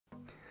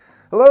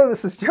Hello,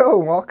 this is Joe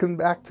and welcome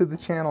back to the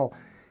channel.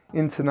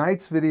 In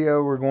tonight's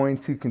video, we're going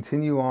to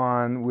continue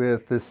on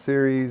with this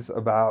series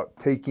about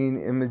taking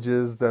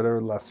images that are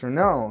lesser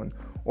known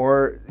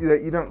or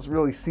that you don't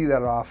really see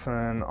that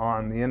often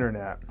on the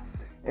internet.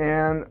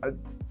 And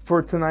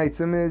for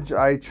tonight's image,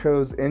 I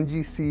chose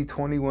NGC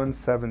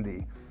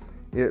 2170.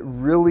 It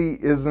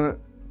really isn't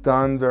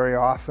done very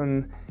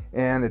often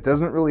and it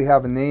doesn't really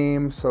have a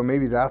name, so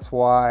maybe that's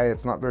why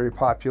it's not very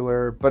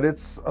popular, but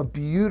it's a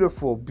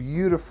beautiful,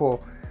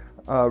 beautiful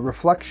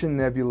reflection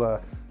nebula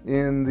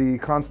in the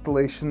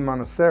constellation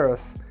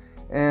Monoceros,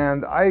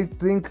 and I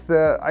think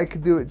that I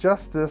could do it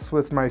justice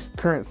with my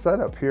current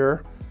setup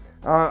here.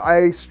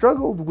 I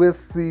struggled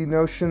with the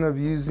notion of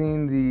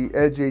using the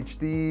Edge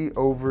HD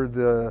over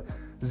the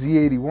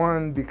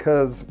Z81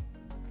 because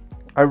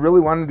I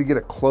really wanted to get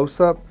a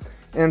close-up,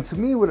 and to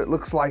me what it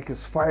looks like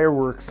is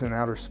fireworks in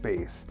outer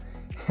space.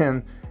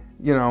 And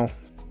you know,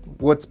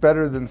 what's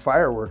better than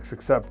fireworks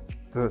except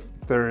that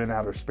they're in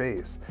outer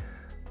space?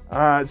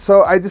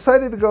 So I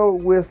decided to go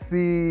with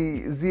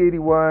the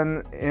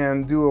Z81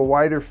 and do a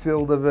wider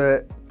field of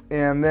it,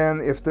 and then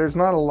if there's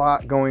not a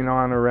lot going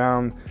on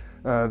around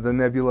the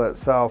nebula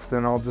itself,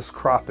 then I'll just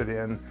crop it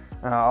in.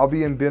 I'll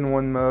be in bin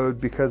 1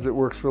 mode because it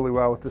works really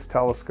well with this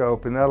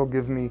telescope, and that'll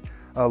give me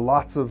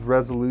lots of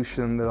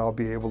resolution that I'll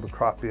be able to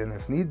crop in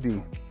if need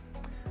be.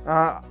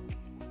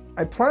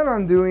 I plan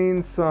on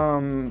doing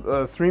some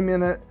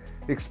 3-minute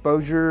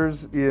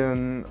exposures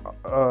in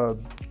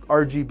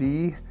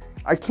RGB.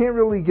 I can't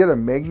really get a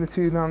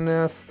magnitude on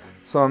this,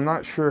 so I'm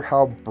not sure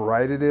how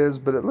bright it is,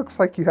 but it looks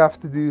like you have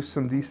to do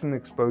some decent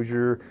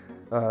exposure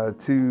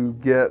to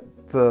get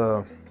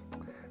the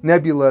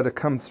nebula to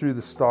come through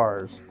the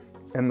stars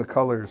and the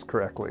colors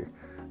correctly.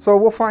 So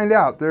we'll find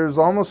out. There's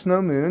almost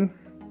no moon,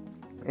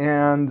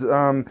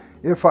 and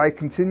if I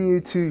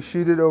continue to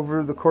shoot it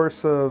over the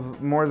course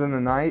of more than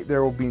a night,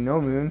 there will be no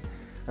moon.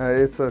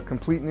 It's a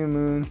complete new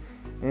moon,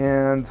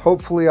 and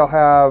hopefully I'll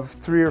have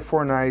 3 or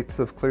 4 nights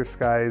of clear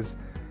skies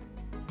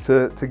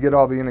to get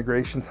all the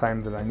integration time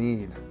that I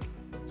need.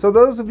 So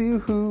those of you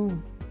who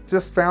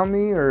just found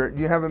me or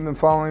you haven't been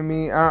following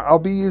me, I'll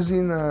be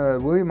using the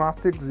William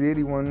Optics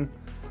Z81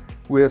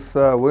 with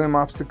William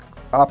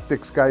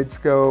Optics guide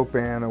scope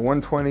and a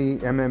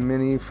 120mm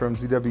mini from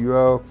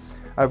ZWO.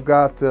 I've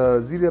got the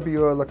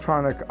ZWO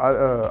electronic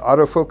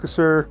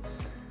autofocuser.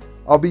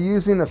 I'll be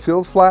using a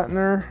field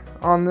flattener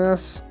on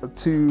this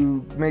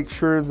to make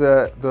sure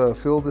that the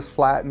field is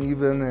flat and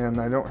even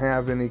and I don't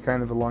have any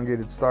kind of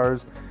elongated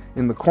stars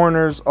in the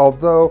corners,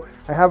 although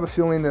I have a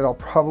feeling that I'll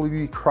probably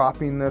be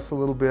cropping this a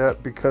little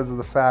bit because of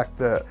the fact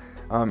that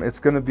it's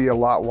going to be a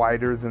lot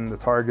wider than the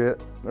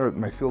target, or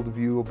my field of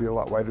view will be a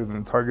lot wider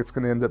than the target's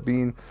going to end up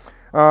being.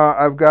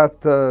 I've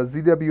got the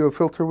ZWO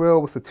filter wheel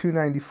with the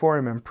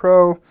 294mm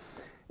Pro,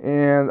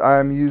 and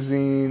I'm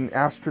using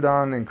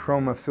Astrodon and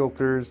Chroma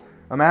filters.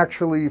 I'm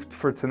actually,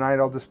 for tonight,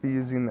 I'll just be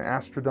using the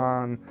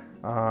Astrodon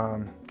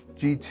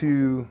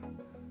G2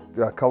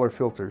 color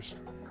filters.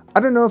 I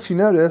don't know if you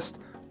noticed,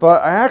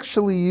 but I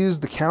actually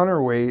used the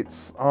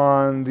counterweights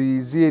on the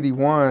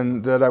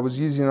Z81 that I was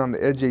using on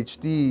the Edge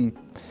HD.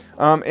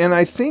 And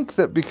I think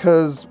that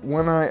because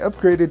when I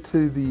upgraded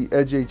to the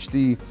Edge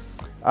HD,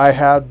 I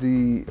had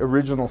the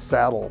original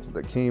saddle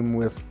that came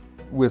with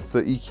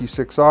the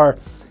EQ6R.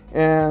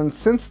 And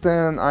since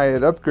then, I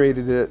had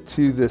upgraded it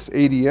to this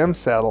ADM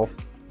saddle.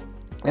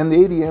 And the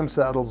ADM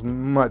saddle's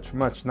much,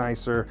 much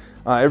nicer.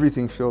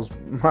 Everything feels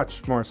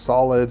much more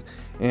solid,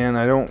 and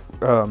I don't...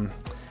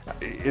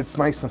 it's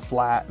nice and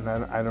flat, and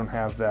I don't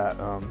have that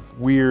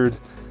weird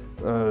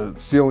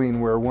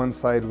feeling where one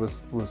side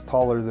was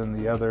taller than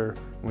the other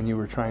when you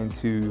were trying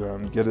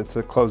to get it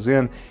to close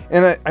in.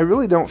 And I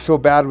really don't feel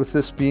bad with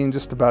this being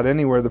just about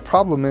anywhere. The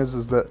problem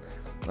is that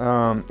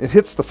it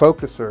hits the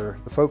focuser,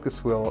 the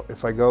focus wheel,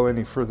 if I go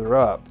any further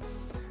up.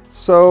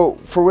 So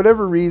for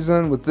whatever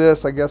reason with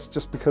this, I guess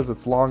just because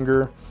it's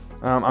longer,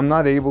 I'm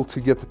not able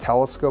to get the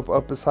telescope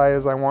up as high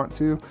as I want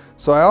to.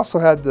 So I also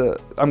had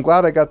I'm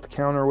glad I got the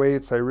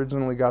counterweights. I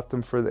originally got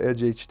them for the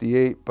Edge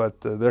HD8, but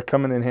they're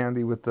coming in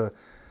handy with the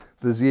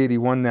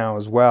Z81 now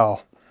as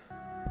well.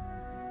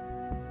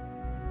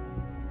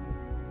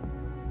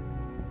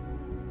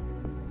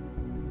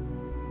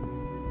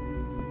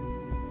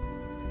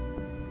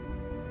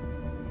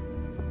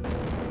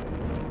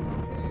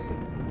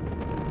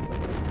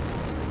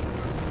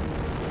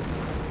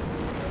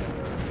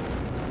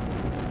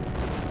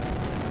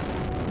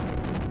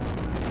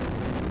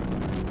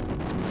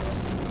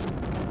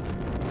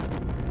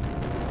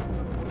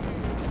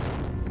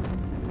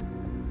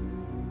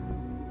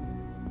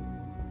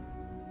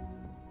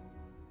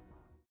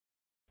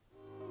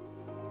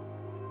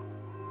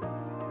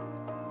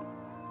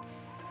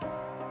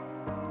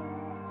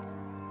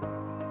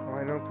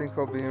 I don't think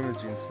I'll be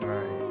imaging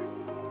tonight,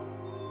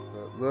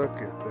 but look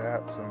at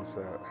that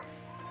sunset.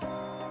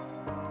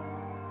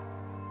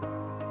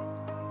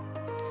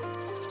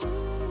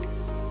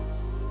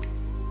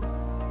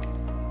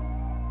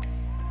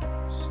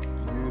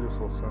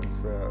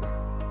 sunset.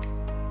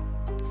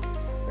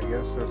 I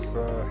guess if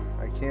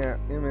I can't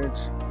image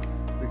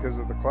because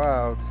of the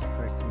clouds,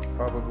 I can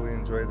probably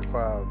enjoy the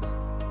clouds.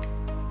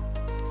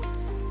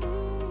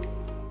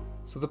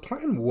 So the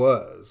plan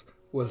was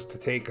to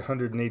take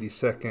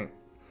 182nd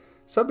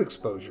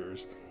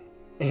sub-exposures,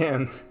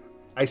 and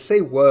I say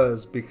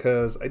was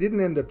because I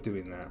didn't end up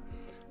doing that.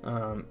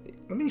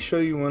 Let me show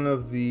you one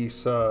of the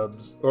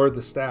subs, or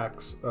the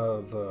stacks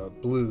of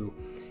blue,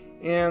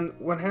 and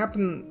what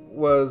happened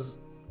was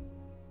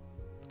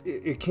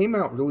it came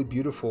out really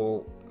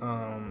beautiful.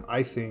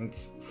 I think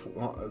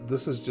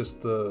this is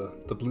just the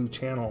blue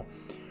channel,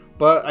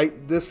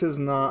 but this is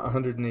not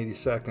 180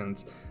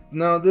 seconds.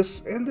 No,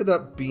 this ended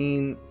up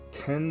being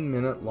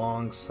 10-minute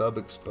long sub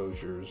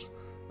exposures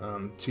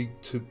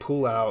to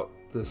pull out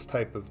this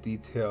type of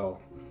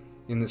detail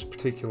in this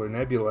particular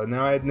nebula.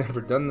 Now, I had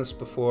never done this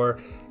before,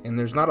 and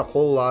there's not a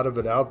whole lot of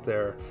it out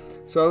there,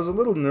 so I was a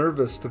little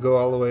nervous to go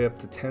all the way up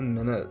to 10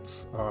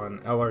 minutes on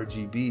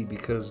LRGB,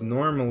 because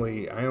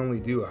normally I only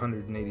do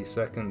 180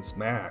 seconds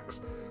max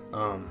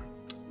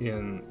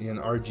in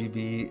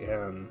RGB,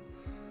 and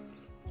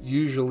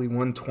usually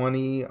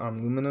 120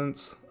 on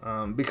luminance,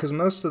 because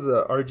most of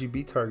the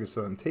RGB targets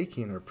that I'm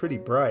taking are pretty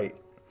bright,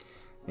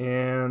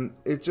 and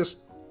it just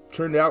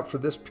turned out for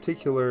this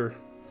particular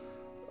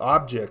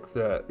object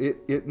that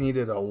it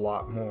needed a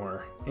lot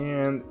more.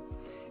 And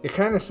it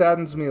kind of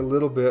saddens me a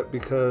little bit,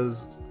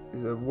 because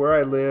where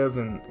I live,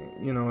 and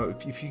you know,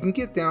 if you can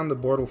get down to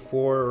Bortle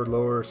 4 or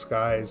lower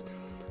skies,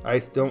 I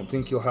don't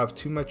think you'll have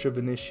too much of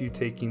an issue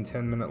taking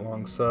 10-minute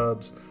long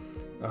subs.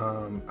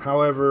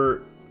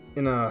 However,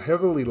 in a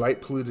heavily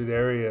light polluted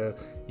area,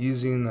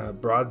 using a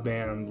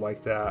broadband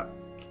like that,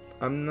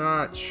 I'm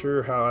not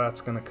sure how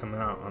that's going to come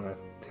out on a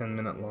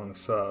 10-minute long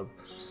sub.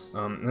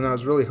 And I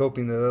was really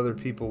hoping that other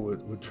people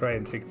would try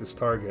and take this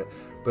target,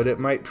 but it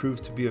might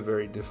prove to be a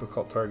very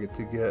difficult target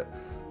to get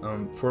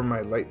for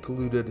my light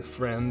polluted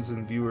friends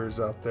and viewers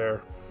out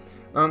there.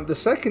 The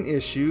second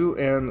issue,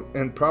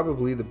 and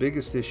probably the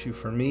biggest issue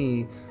for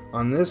me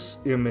on this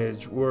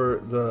image,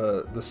 were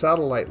the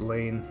satellite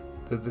lane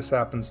that this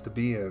happens to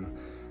be in.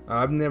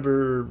 I've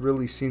never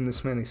really seen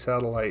this many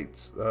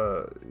satellites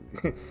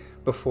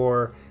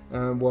before.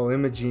 While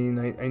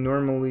imaging, I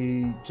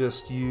normally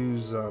just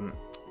use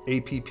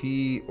APP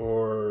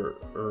or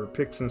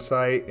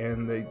PixInsight,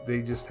 and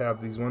they just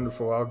have these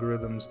wonderful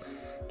algorithms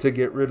to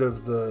get rid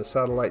of the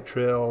satellite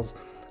trails.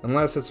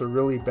 Unless it's a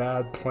really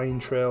bad plane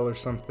trail or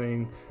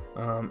something,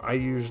 I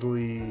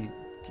usually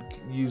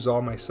use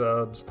all my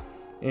subs.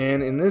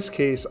 And in this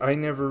case, I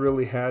never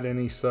really had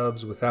any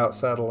subs without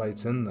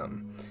satellites in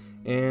them.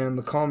 And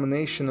the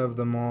culmination of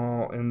them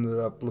all ended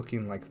up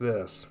looking like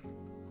this.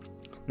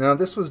 Now,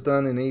 this was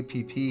done in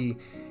APP,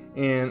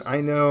 and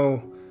I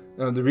know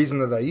the reason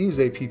that I use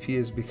APP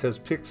is because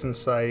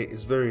PixInsight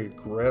is very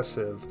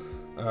aggressive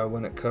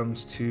when it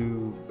comes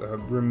to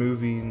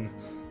removing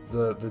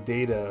the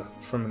data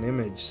from an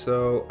image.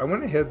 So I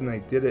went ahead and I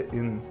did it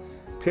in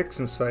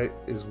PixInsight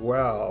as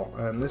well,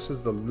 and this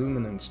is the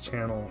luminance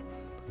channel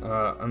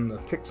on the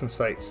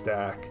PixInsight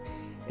stack,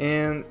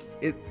 and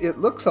it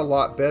looks a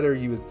lot better,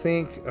 you would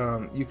think.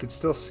 You could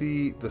still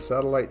see the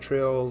satellite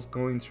trails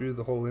going through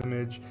the whole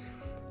image,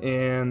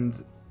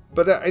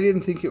 but I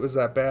didn't think it was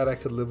that bad. I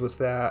could live with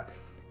that.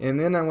 And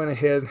then I went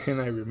ahead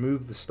and I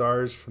removed the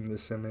stars from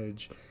this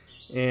image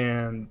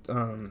and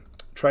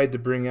tried to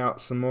bring out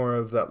some more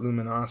of that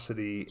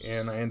luminosity,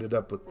 and I ended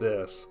up with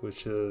this,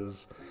 which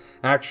is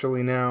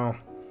actually now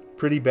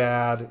pretty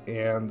bad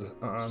and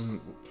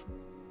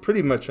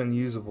pretty much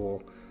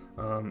unusable.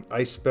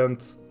 I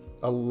spent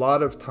a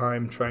lot of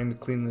time trying to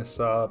clean this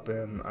up,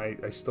 and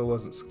I still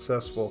wasn't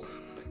successful.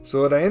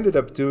 So what I ended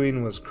up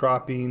doing was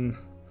cropping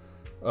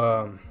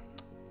a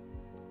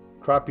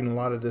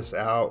lot of this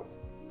out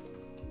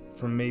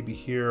from maybe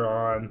here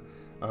on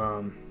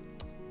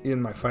in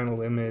my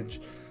final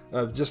image,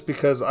 just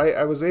because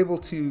I was able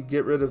to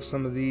get rid of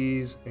some of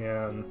these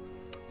and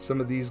some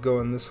of these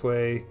going this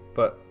way,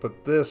 but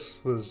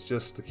this was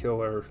just the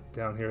killer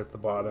down here at the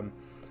bottom.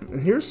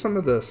 And here's some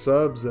of the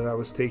subs that I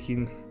was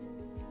taking,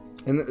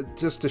 and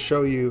just to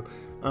show you,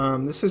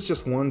 this is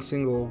just one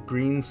single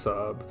green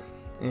sub,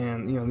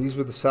 and you know, these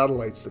were the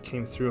satellites that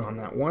came through on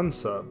that one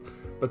sub.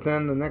 But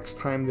then the next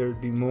time there'd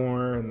be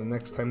more, and the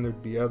next time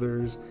there'd be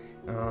others.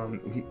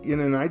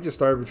 And I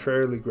just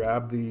arbitrarily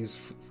grabbed these.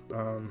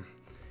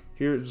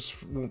 Here's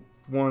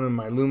one of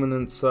my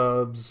luminance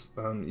subs.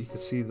 You can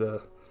see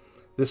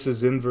this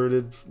is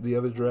inverted the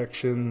other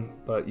direction,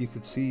 but you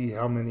could see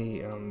how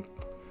many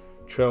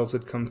trails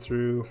had come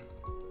through.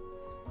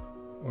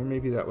 Or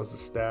maybe that was a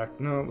stack.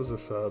 No, it was a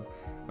sub.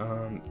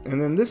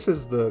 And then this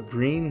is the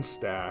green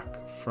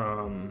stack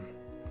from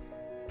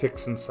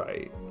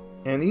PixInsight.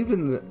 And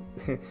even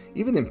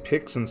in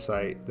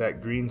PixInsight,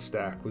 that green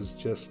stack was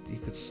just, you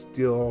could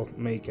still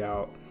make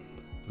out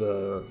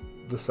the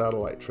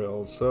satellite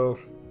trails. So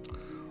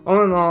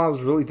all in all, I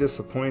was really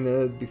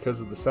disappointed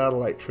because of the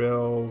satellite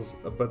trails.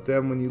 But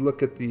then when you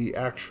look at the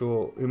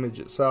actual image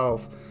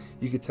itself,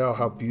 you could tell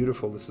how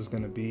beautiful this is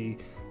going to be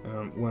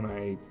when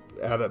I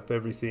add up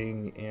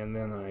everything and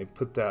then I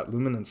put that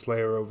luminance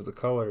layer over the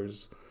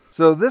colors.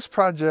 So this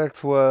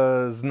project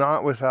was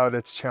not without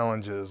its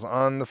challenges.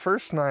 On the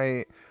first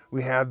night,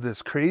 we had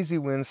this crazy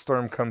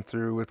windstorm come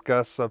through with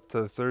gusts up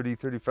to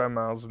 30-35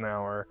 miles an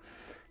hour.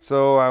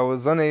 So I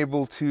was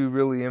unable to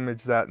really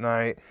image that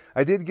night.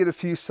 I did get a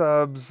few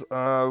subs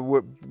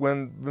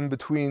when in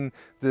between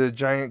the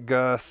giant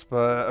gusts,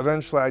 but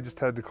eventually I just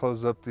had to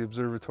close up the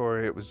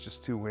observatory. It was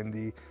just too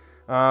windy.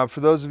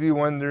 For those of you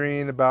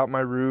wondering about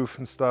my roof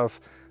and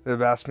stuff that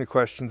have asked me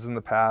questions in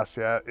the past,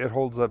 yeah, it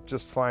holds up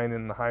just fine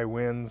in the high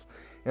winds,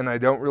 and I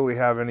don't really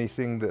have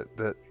anything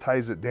that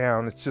ties it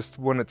down. It's just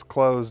when it's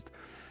closed,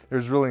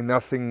 there's really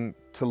nothing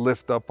to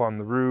lift up on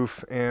the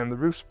roof, and the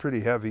roof's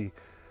pretty heavy.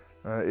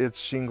 It's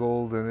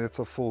shingled and it's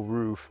a full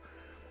roof.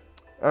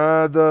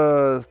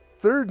 The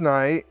third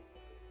night,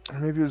 or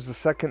maybe it was the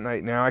second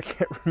night now, I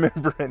can't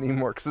remember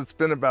anymore because it's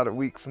been about a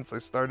week since I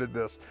started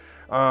this.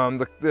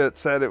 It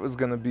said it was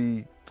going to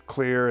be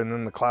clear, and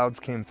then the clouds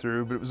came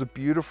through, but it was a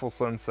beautiful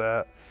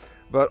sunset.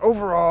 But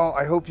overall,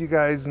 I hope you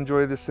guys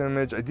enjoy this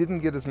image. I didn't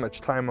get as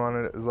much time on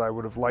it as I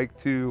would have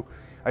liked to.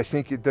 I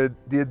think it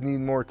did need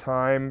more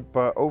time,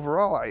 but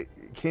overall, it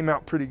came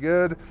out pretty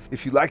good.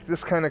 If you like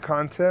this kind of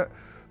content,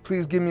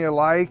 please give me a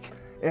like,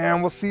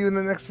 and we'll see you in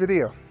the next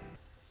video.